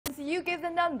you give the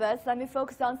numbers, let me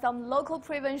focus on some local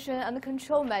prevention and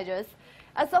control measures.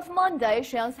 As of Monday,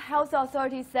 Shenyang's health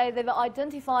authorities say they've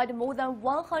identified more than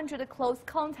 100 close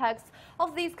contacts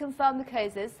of these confirmed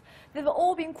cases. They've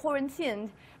all been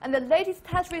quarantined, and the latest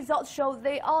test results show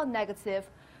they are negative.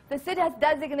 The city has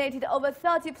designated over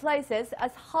 30 places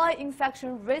as high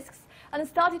infection risks and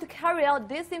started to carry out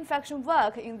disinfection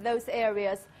work in those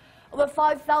areas. Over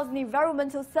 5,000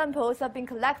 environmental samples have been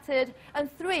collected and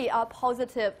 3 are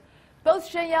positive. Both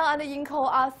Shenyang and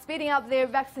Yingkou are speeding up their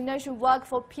vaccination work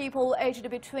for people aged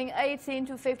between 18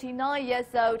 to 59 years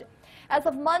old. As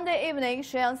of Monday evening,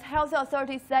 Shenyang's health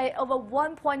authorities say over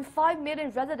 1.5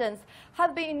 million residents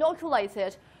have been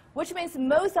inoculated, which means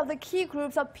most of the key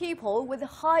groups of people with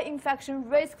high infection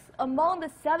risks among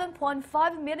the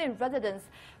 7.5 million residents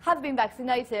have been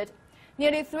vaccinated.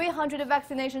 Nearly 300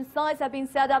 vaccination sites have been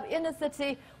set up in the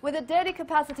city with a daily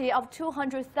capacity of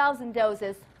 200,000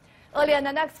 doses. Earlier,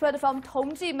 an expert from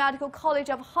Tongji Medical College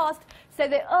of Host said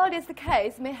the earliest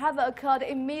case may have occurred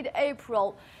in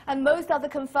mid-April, and most of the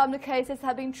confirmed cases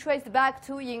have been traced back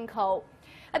to Yingkou.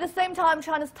 At the same time,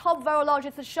 China's top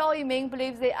virologist Zhao Yiming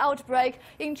believes the outbreak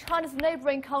in China's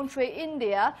neighboring country,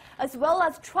 India, as well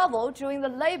as travel during the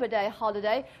Labor Day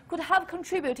holiday, could have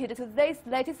contributed to this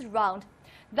latest round.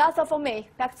 That's all for me.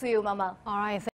 Back to you, Mama. All right.